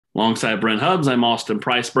Alongside Brent Hubbs, I'm Austin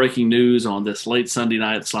Price. Breaking news on this late Sunday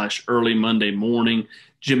night / early Monday morning.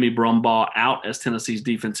 Jimmy Brumbaugh out as Tennessee's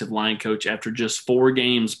defensive line coach after just 4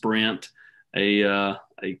 games, Brent. A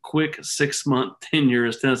quick 6-month tenure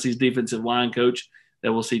as Tennessee's defensive line coach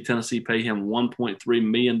that will see Tennessee pay him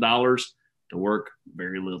 $1.3 million to work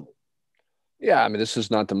very little. Yeah, I mean, this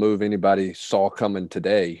is not the move anybody saw coming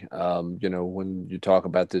today. When you talk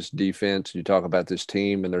about this defense, you talk about this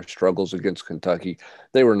team and their struggles against Kentucky,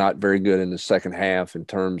 they were not very good in the second half in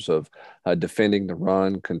terms of defending the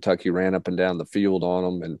run. Kentucky ran up and down the field on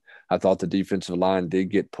them, and I thought the defensive line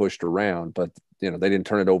did get pushed around, but they didn't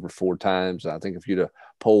turn it over 4 times. I think if you'd have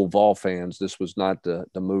polled Vol fans, this was not the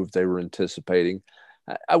move they were anticipating.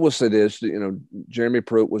 I will say this, Jeremy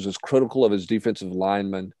Pruitt was as critical of his defensive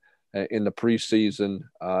linemen in the preseason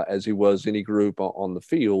as he was any group on the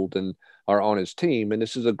field and or on his team. And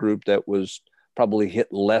this is a group that was probably hit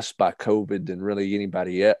less by COVID than really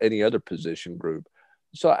any other position group.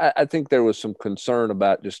 So I think there was some concern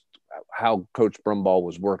about just how Coach Brumbaugh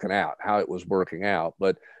was working out, how it was working out.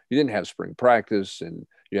 But you didn't have spring practice and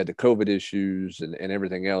you had the COVID issues and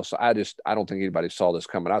everything else. So I don't think anybody saw this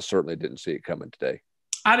coming. I certainly didn't see it coming today.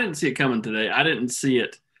 I didn't see it coming today. I didn't see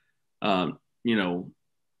it, um, you know,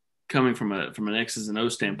 coming from an X's and O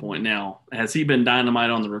standpoint. Now, has he been dynamite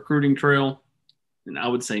on the recruiting trail? And I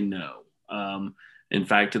would say no. In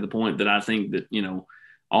fact, to the point that I think that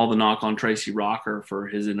all the knock on Tracy Rocker for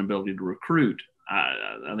his inability to recruit,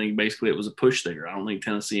 I think basically it was a push there. I don't think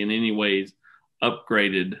Tennessee in any ways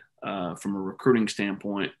upgraded from a recruiting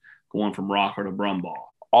standpoint, going from Rocker to Brumbaugh.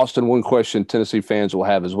 Austin, one question Tennessee fans will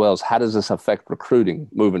have as well is how does this affect recruiting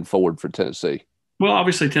moving forward for Tennessee? Well,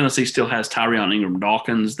 obviously Tennessee still has Tyrion Ingram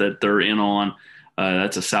Dawkins that they're in on.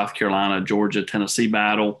 That's a South Carolina, Georgia, Tennessee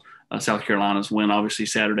battle. South Carolina's win, obviously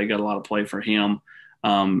Saturday, got a lot of play for him.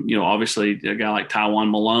 Obviously a guy like Tywan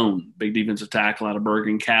Malone, big defensive tackle out of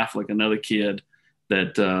Bergen Catholic, another kid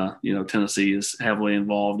that Tennessee is heavily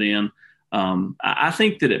involved in. I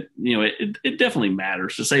think that it definitely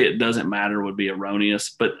matters. To say it doesn't matter would be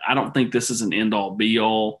erroneous, but I don't think this is an end all be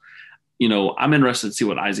all. I'm interested to see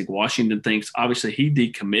what Isaac Washington thinks. Obviously, he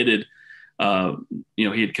decommitted.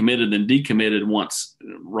 He had committed and decommitted once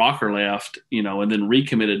Rocker left, and then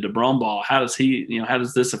recommitted to Brumbaugh. How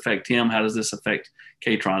does this affect him? How does this affect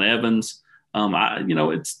Katron Evans?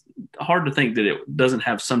 It's hard to think that it doesn't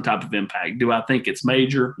have some type of impact. Do I think it's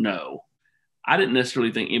major? No. I didn't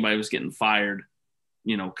necessarily think anybody was getting fired,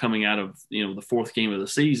 coming out of, the 4th game of the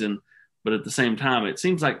season. But at the same time, it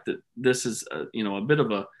seems like that this is, a bit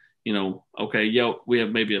of a, okay, we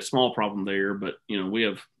have maybe a small problem there, but, we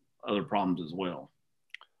have other problems as well.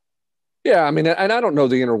 Yeah, I mean, and I don't know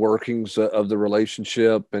the inner workings of the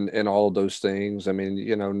relationship and all of those things. I mean,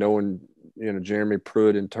 knowing, Jeremy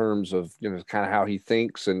Pruitt in terms of, kind of how he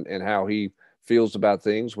thinks and how he feels about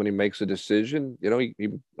things when he makes a decision, he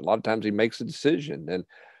a lot of times he makes a decision. And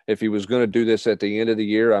if he was going to do this at the end of the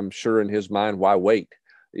year, I'm sure in his mind, why wait?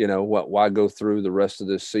 Why go through the rest of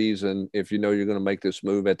this season if you're going to make this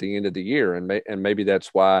move at the end of the year? And maybe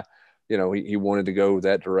that's why, he wanted to go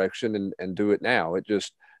that direction and do it now. It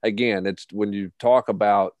just, again, it's when you talk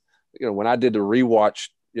about, when I did the rewatch,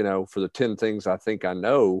 for the 10 things I think I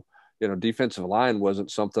know, defensive line wasn't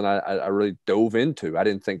something I really dove into. I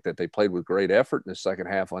didn't think that they played with great effort in the second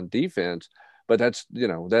half on defense, but that's,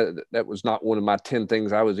 that was not one of my 10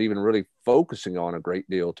 things I was even really focusing on a great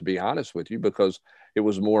deal, to be honest with you, because it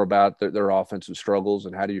was more about their offensive struggles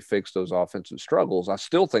and how do you fix those offensive struggles. I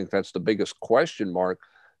still think that's the biggest question mark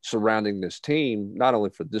surrounding this team, not only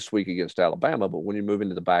for this week against Alabama, but when you move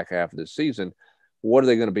into the back half of this season, what are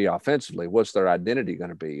they going to be offensively? What's their identity going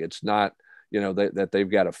to be? It's not, that they've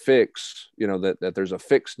got to fix, that there's a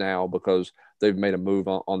fix now because they've made a move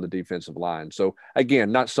on the defensive line. So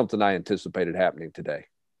again, not something I anticipated happening today.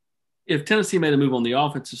 If Tennessee made a move on the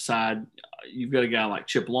offensive side, you've got a guy like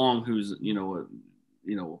Chip Long, who's,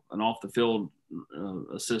 an off the field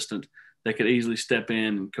assistant that could easily step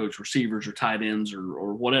in and coach receivers or tight ends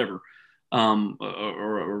or whatever,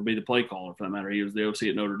 or be the play caller for that matter. He was the OC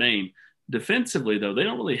at Notre Dame. Defensively, though, they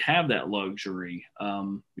don't really have that luxury.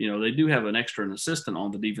 They do have an extra assistant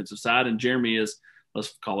on the defensive side, and Jeremy is,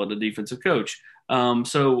 let's call it, a defensive coach. Where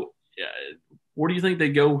do you think they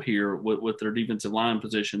go here with their defensive line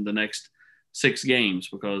position the next 6 games?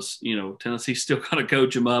 Because, Tennessee's still got to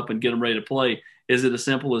coach them up and get them ready to play. Is it as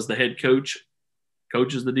simple as the head coach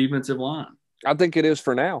coaches the defensive line? I think it is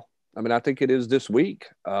for now. I mean, I think it is this week.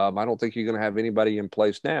 I don't think you're going to have anybody in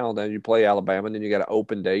place now. Then you play Alabama, and then you got an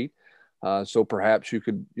open date. So perhaps you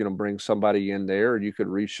could, bring somebody in there, or you could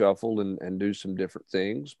reshuffle and do some different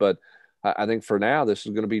things. But I think for now, this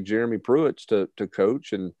is going to be Jeremy Pruitt's to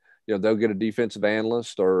coach. And they'll get a defensive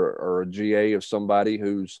analyst or a GA of somebody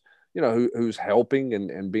who's, who's helping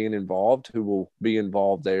and being involved, who will be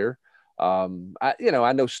involved there. I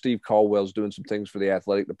know Steve Caldwell's doing some things for the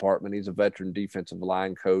athletic department. He's a veteran defensive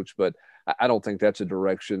line coach, but I don't think that's a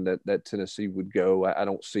direction that Tennessee would go. I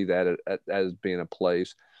don't see that as being a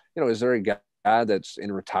place. Is there a guy that's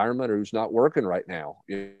in retirement or who's not working right now?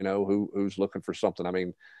 Who's looking for something? I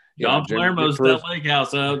mean, John Jeremy Palermo's Pruitt. that lake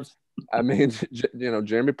house Hubs. I mean,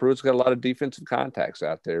 Jeremy Pruitt's got a lot of defensive contacts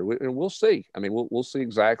out there, and we'll see. I mean, we'll see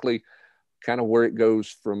exactly kind of where it goes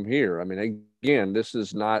from here. I mean, again, this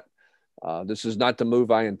is not the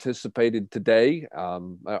move I anticipated today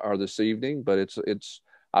or this evening, but it's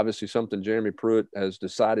obviously something Jeremy Pruitt has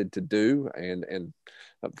decided to do. And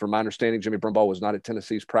from my understanding, Jimmy Brumbaugh was not at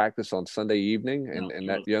Tennessee's practice on Sunday evening, and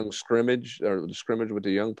that young scrimmage or the scrimmage with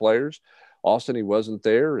the young players. Austin, he wasn't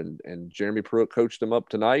there, and Jeremy Pruitt coached him up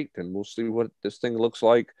tonight, and we'll see what this thing looks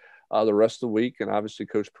like the rest of the week. And obviously,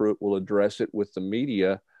 Coach Pruitt will address it with the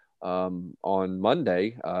media on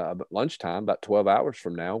Monday lunchtime, about 12 hours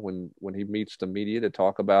from now, when he meets the media to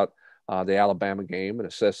talk about the Alabama game and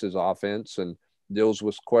assess his offense and deals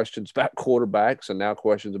with questions about quarterbacks and now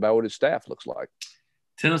questions about what his staff looks like.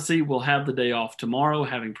 Tennessee will have the day off tomorrow,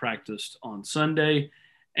 having practiced on Sunday,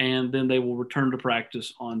 and then they will return to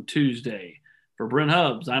practice on Tuesday. For Brent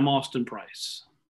Hubbs, I'm Austin Price.